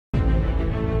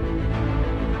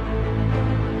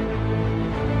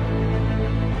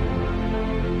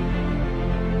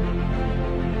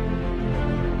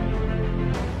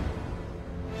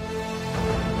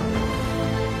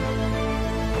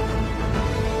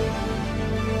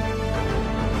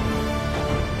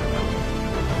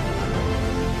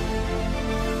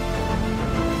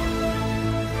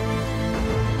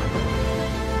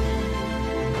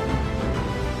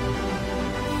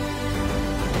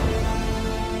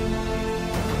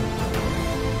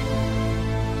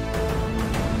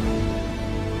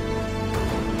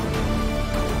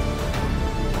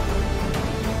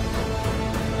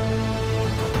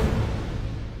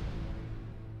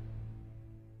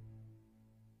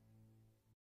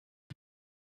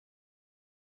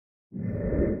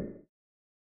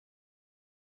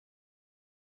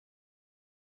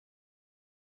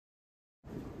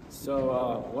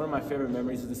So one of my favorite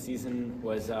memories of the season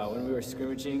was when we were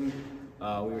scrimmaging. We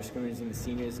were scrimmaging the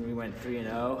seniors and we went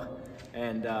 3-0,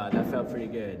 and that felt pretty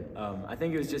good. I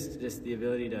think it was just the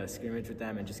ability to scrimmage with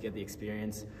them and just get the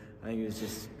experience. I think it was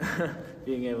just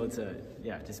being able to,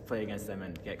 just play against them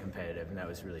and get competitive, and that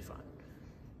was really fun.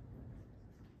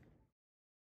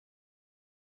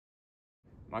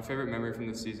 My favorite memory from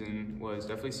the season was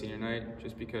definitely senior night,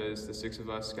 just because the 6 of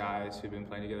us guys who've been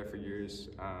playing together for years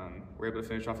were able to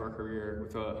finish off our career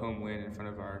with a home win in front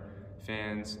of our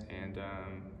fans, and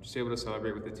just able to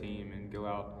celebrate with the team and go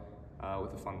out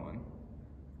with a fun one.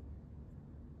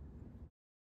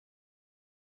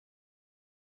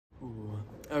 Ooh.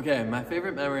 Okay, my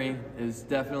favorite memory is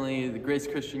definitely the Grace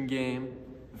Christian game,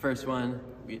 the first one.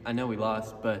 I know we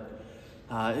lost, but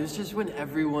it was just when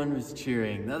everyone was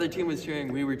cheering. The other team was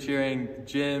cheering, we were cheering. The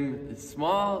gym is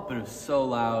small, but it was so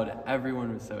loud.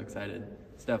 Everyone was so excited.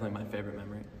 It's definitely my favorite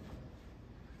memory.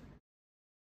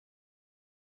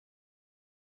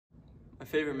 My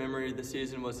favorite memory of the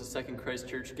season was the second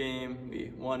Christchurch game.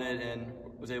 We won it and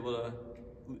was able to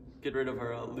get rid of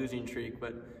our losing streak,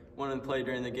 but wanted to play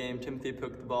during the game. Timothy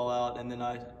poked the ball out, and then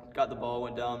I got the ball,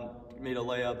 went down, made a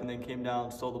layup, and then came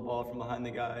down, stole the ball from behind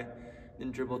the guy,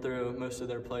 then dribbled through most of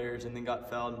their players, and then got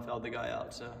fouled and fouled the guy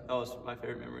out. So that was my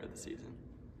favorite memory of the season.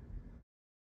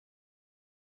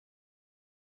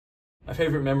 My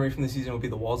favorite memory from the season would be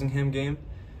the Walsingham game.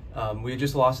 We had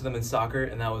just lost to them in soccer,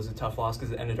 and that was a tough loss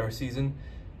because it ended our season.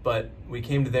 But we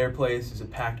came to their place, it was a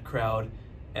packed crowd,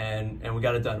 and we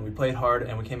got it done. We played hard,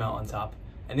 and we came out on top.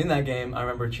 And in that game, I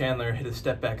remember Chandler hit a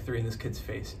step-back 3 in this kid's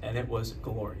face, and it was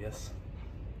glorious.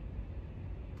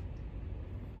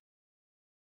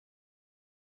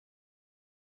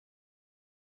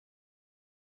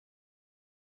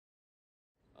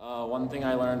 One thing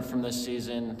I learned from this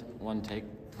season, one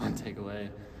takeaway,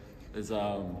 is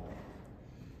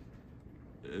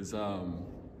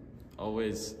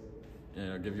always,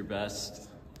 give your best,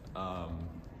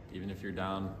 even if you're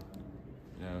down.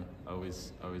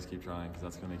 Always keep trying, because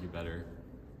that's gonna make you better.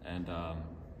 And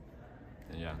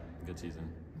yeah, good season.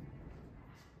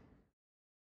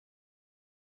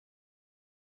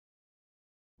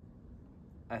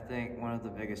 I think one of the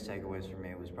biggest takeaways for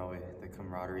me was probably the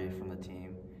camaraderie from the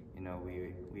team.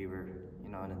 We were,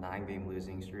 in a 9-game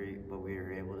losing streak, but we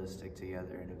were able to stick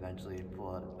together and eventually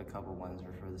pull out a couple wins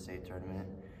before the state tournament.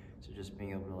 So just being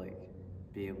able to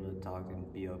be able to talk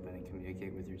and be open and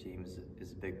communicate with your team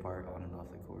is a big part on and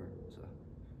off the court. So.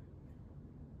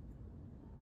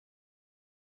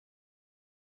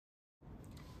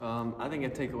 I think a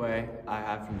takeaway I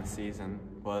had from the season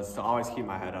was to always keep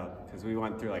my head up, because we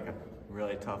went through a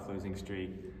really tough losing streak,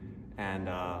 and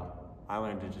I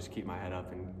learned to just keep my head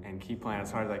up and keep playing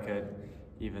as hard as I could,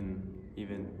 even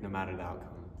no matter the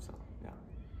outcome. So yeah.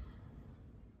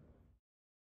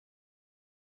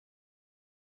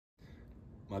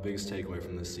 My biggest takeaway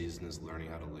from this season is learning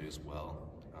how to lose well.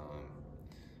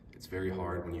 It's very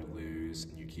hard when you lose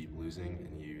and you keep losing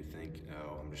and you think,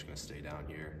 oh, I'm just going to stay down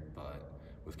here. But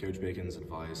with Coach Bacon's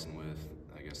advice and with,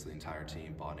 I guess, the entire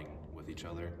team bonding with each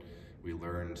other, we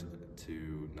learned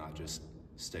to not just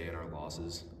stay in our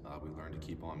losses. We learned to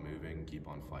keep on moving, keep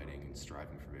on fighting, and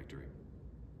striving for victory.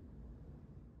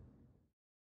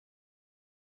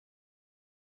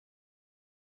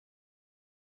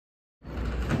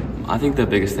 I think the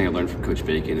biggest thing I learned from Coach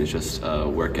Bacon is just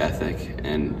work ethic,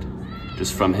 and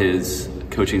just from his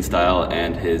coaching style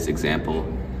and his example.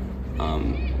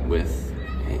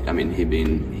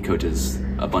 He coaches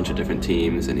a bunch of different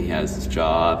teams, and he has his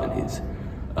job, and he's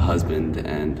a husband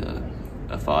and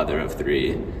a father of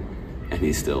 3, and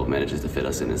he still manages to fit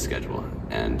us in his schedule,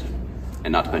 and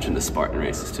not to mention the Spartan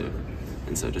races too.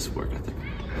 And so just work ethic.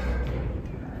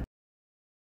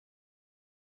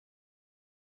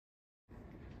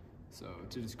 So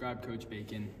to describe Coach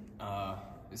Bacon,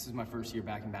 this is my first year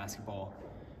back in basketball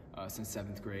since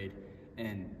 7th grade,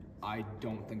 and I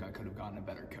don't think I could have gotten a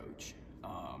better coach.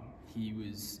 He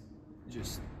was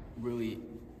just really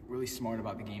smart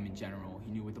about the game in general.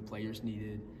 He knew what the players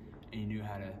needed, and he knew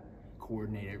how to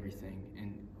coordinate everything.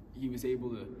 And he was able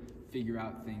to figure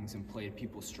out things and play to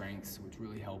people's strengths, which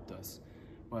really helped us.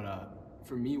 But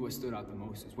for me, what stood out the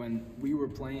most is when we were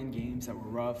playing games that were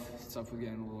rough, stuff was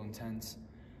getting a little intense,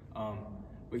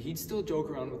 but he'd still joke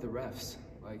around with the refs.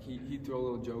 He'd throw a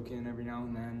little joke in every now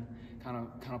and then, kind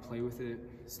of play with it,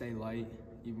 stay light,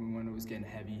 even when it was getting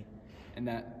heavy. And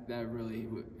that really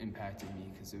impacted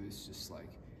me, because it was just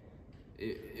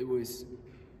it was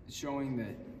showing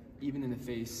that even in the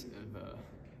face of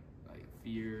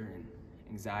fear and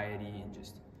anxiety and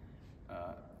just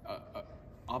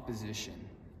opposition,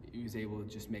 he was able to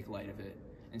just make light of it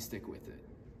and stick with it.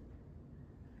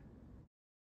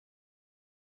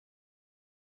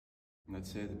 I'd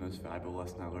say the most valuable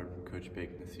lesson I learned from Coach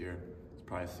Bacon this year is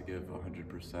probably to give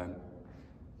 100%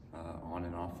 on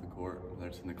and off the court, whether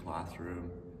it's in the classroom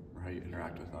or how you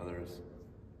interact with others.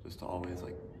 Just to always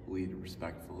lead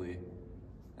respectfully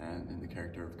and in the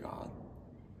character of God.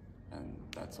 And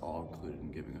that's all included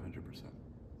in giving 100%.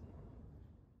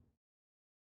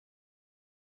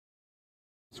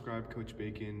 Describe Coach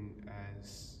Bacon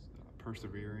as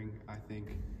persevering. I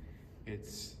think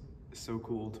it's so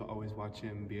cool to always watch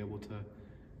him be able to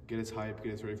get us hyped,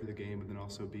 get us ready for the game, but then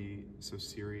also be so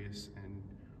serious and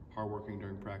hardworking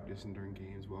during practice and during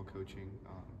games while coaching.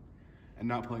 And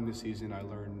not playing this season, I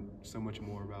learned so much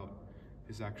more about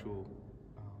his actual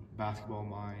basketball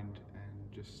mind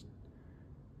and just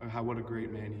what a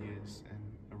great man he is and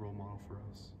a role model for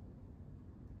us.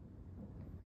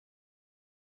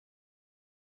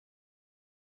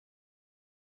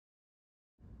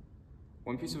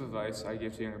 One piece of advice I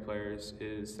give to younger players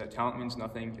is that talent means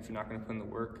nothing if you're not going to put in the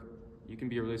work. You can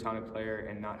be a really talented player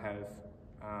and not have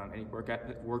any work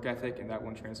ethic, and that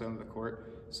won't translate onto the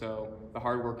court. So the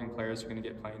hard-working players are going to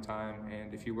get playing time,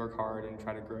 and if you work hard and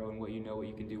try to grow in what you know, what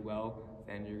you can do well,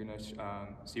 then you're going to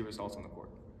see results on the court.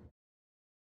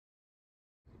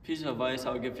 Piece of advice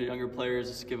I would give to younger players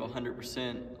is to give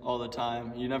 100% all the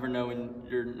time. You never know when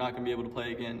you're not going to be able to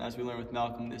play again, as we learned with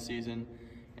Malcolm this season.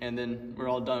 And then we're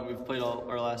all done. We've played all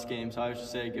our last game, so I would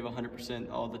just say give 100%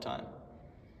 all the time.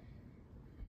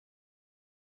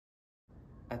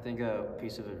 I think a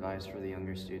piece of advice for the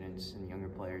younger students and younger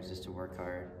players is to work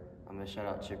hard. I'm going to shout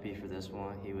out Chippy for this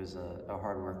one. He was a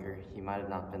hard worker. He might have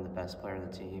not been the best player on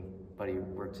the team, but he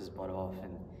worked his butt off,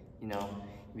 and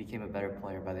he became a better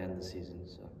player by the end of the season.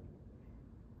 So.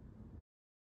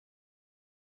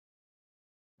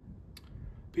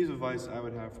 Piece of advice I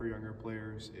would have for younger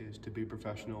players is to be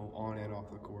professional on and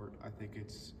off the court. I think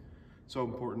it's so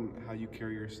important how you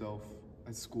carry yourself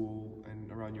at school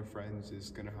and around your friends is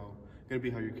gonna be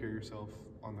how you carry yourself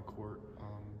on the court.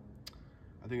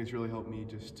 I think it's really helped me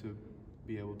just to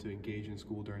be able to engage in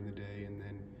school during the day and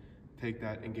then take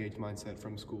that engaged mindset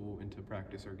from school into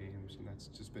practice or games, and that's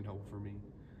just been helpful for me.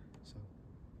 So.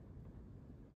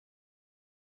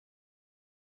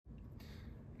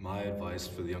 My advice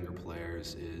for the younger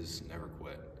players is never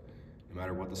quit. No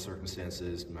matter what the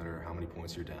circumstances, no matter how many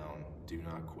points you're down, do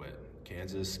not quit.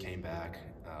 Kansas came back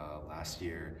last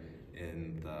year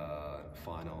in the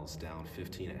finals down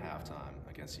 15 at halftime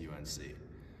against UNC.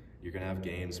 You're gonna have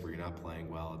games where you're not playing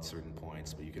well at certain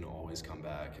points, but you can always come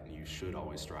back, and you should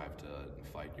always strive to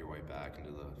fight your way back into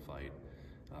the fight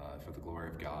for the glory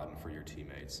of God and for your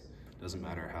teammates. Doesn't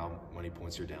matter how many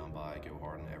points you're down by, go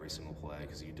hard on every single play,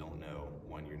 because you don't know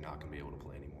when you're not gonna be able to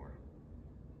play anymore.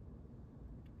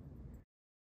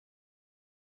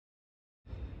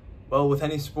 Well, with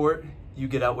any sport, you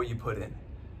get out what you put in.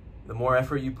 The more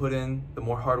effort you put in, the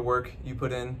more hard work you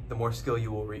put in, the more skill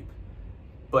you will reap.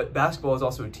 But basketball is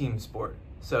also a team sport.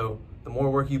 So the more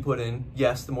work you put in,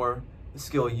 yes, the more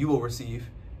skill you will receive,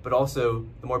 but also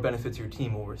the more benefits your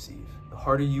team will receive. The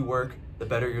harder you work, the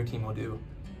better your team will do.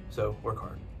 So work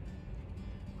hard.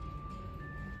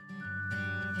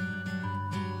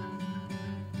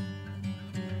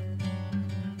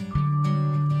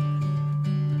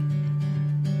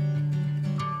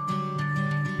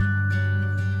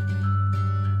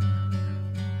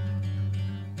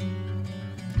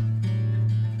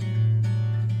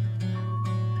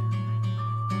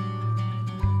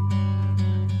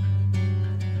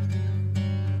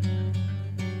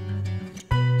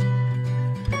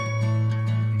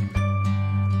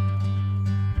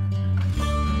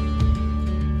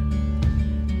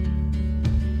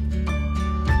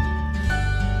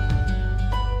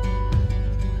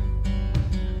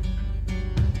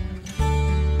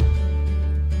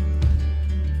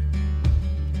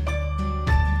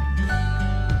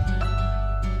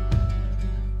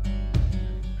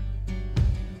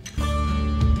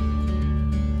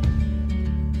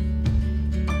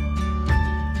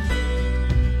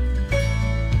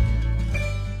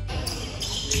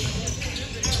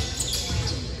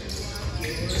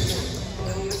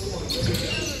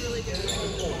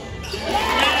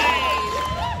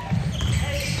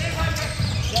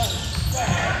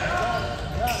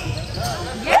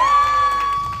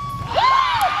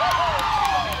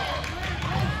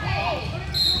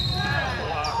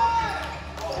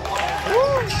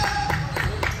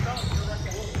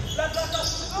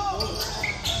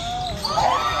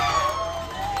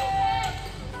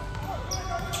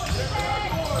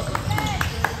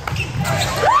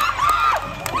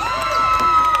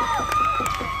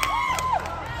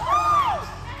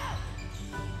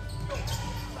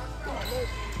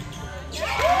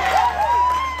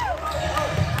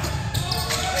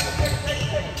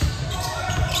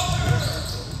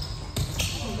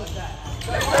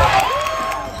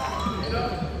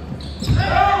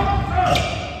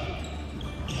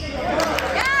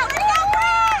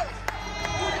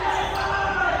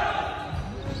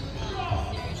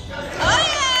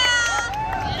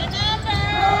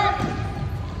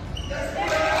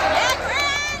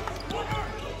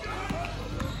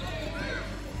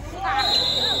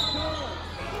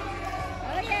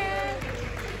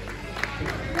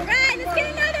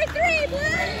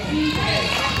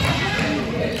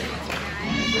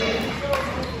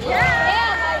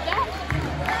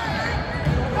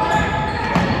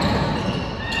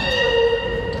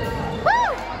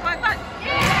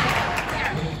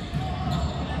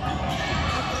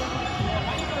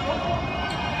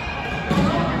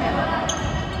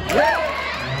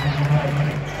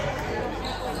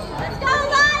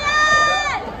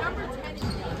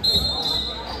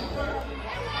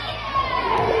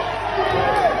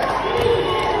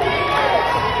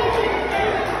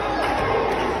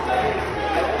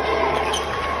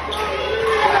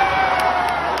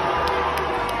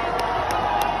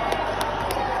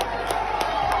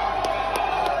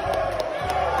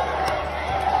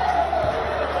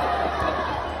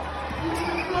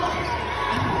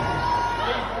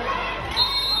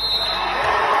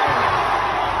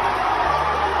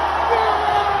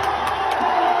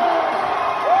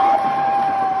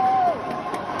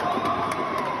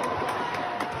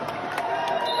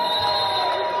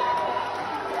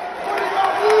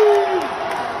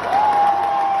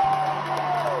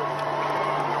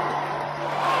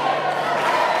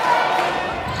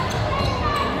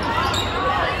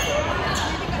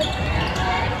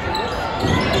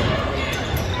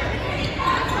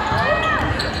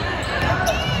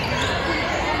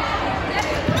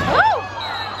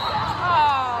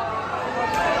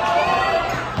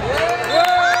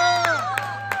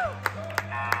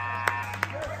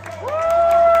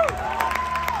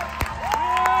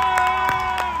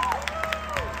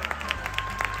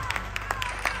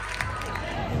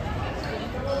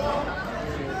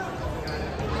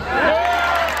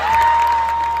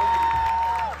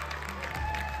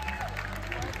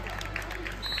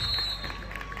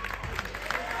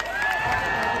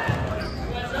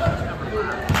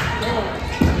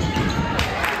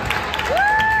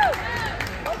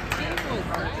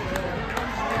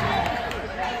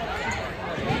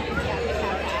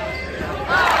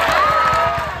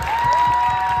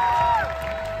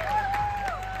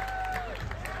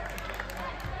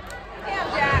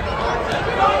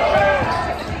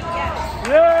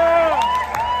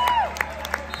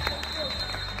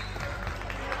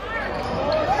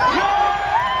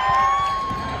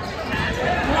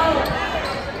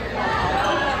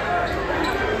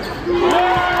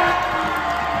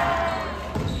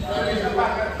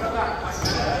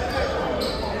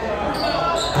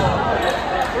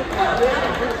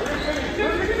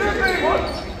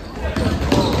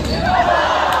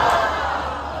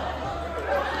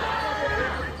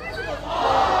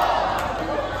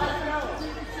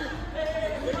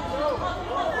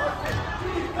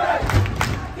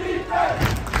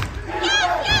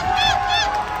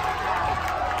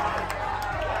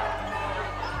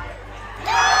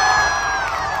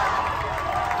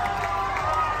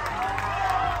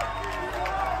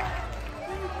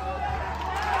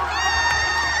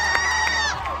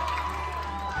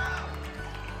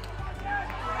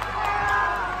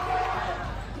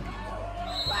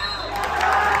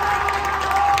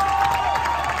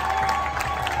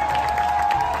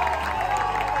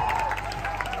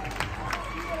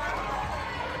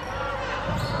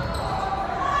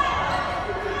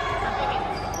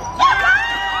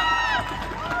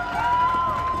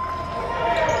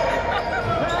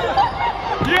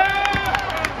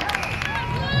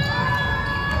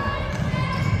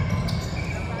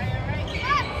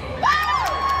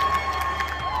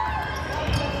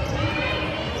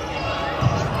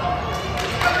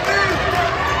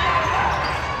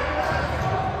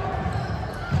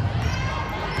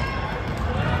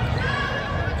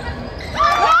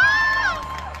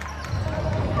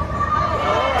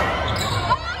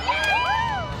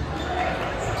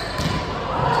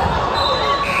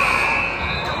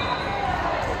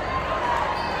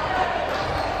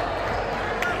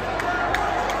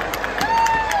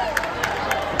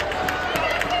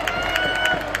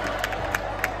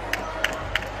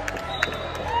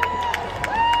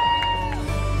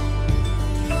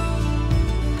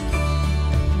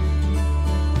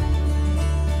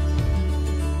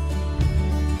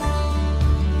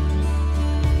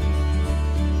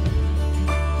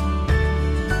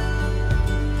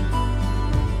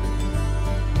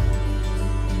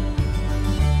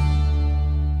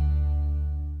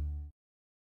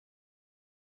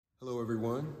 Hello,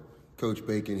 everyone. Coach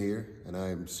Bacon here, and I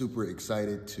am super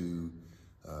excited to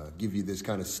give you this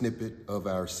kind of snippet of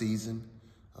our season.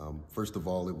 First of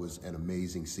all, it was an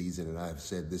amazing season, and I have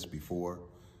said this before,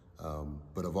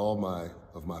 but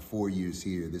of my 4 years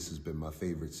here, this has been my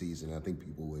favorite season. I think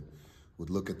people would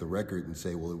look at the record and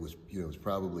say, well, it was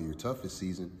probably your toughest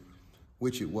season,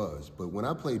 which it was. But when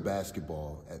I played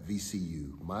basketball at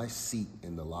VCU, my seat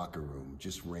in the locker room,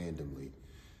 just randomly,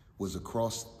 was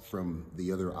across from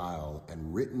the other aisle,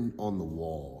 and written on the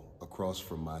wall across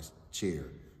from my chair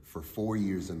for 4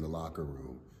 years in the locker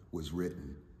room was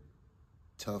written,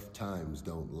 "Tough times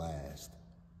don't last,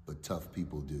 but tough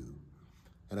people do."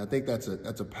 And I think that's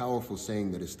a powerful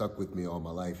saying that has stuck with me all my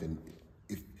life. And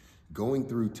if going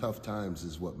through tough times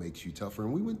is what makes you tougher,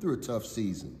 and we went through a tough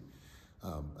season.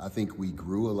 I think we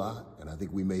grew a lot, and I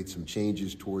think we made some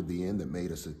changes toward the end that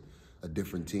made us a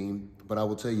different team. But I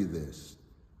will tell you this,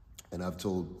 and I've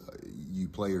told you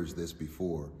players this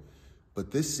before, but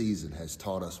this season has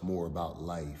taught us more about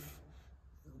life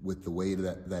with the way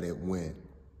that it went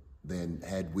than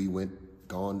had we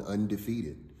gone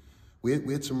undefeated. We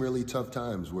had some really tough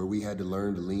times where we had to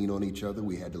learn to lean on each other.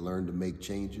 We had to learn to make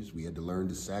changes. We had to learn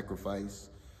to sacrifice.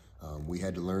 We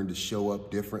had to learn to show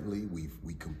up differently.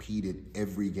 We competed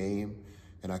every game,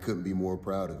 and I couldn't be more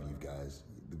proud of you guys.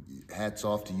 Hats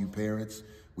off to you parents.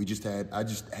 I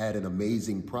just had an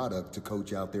amazing product to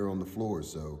coach out there on the floor.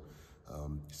 So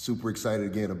super excited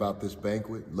again about this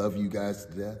banquet. Love you guys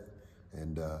to death,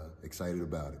 and excited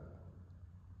about it.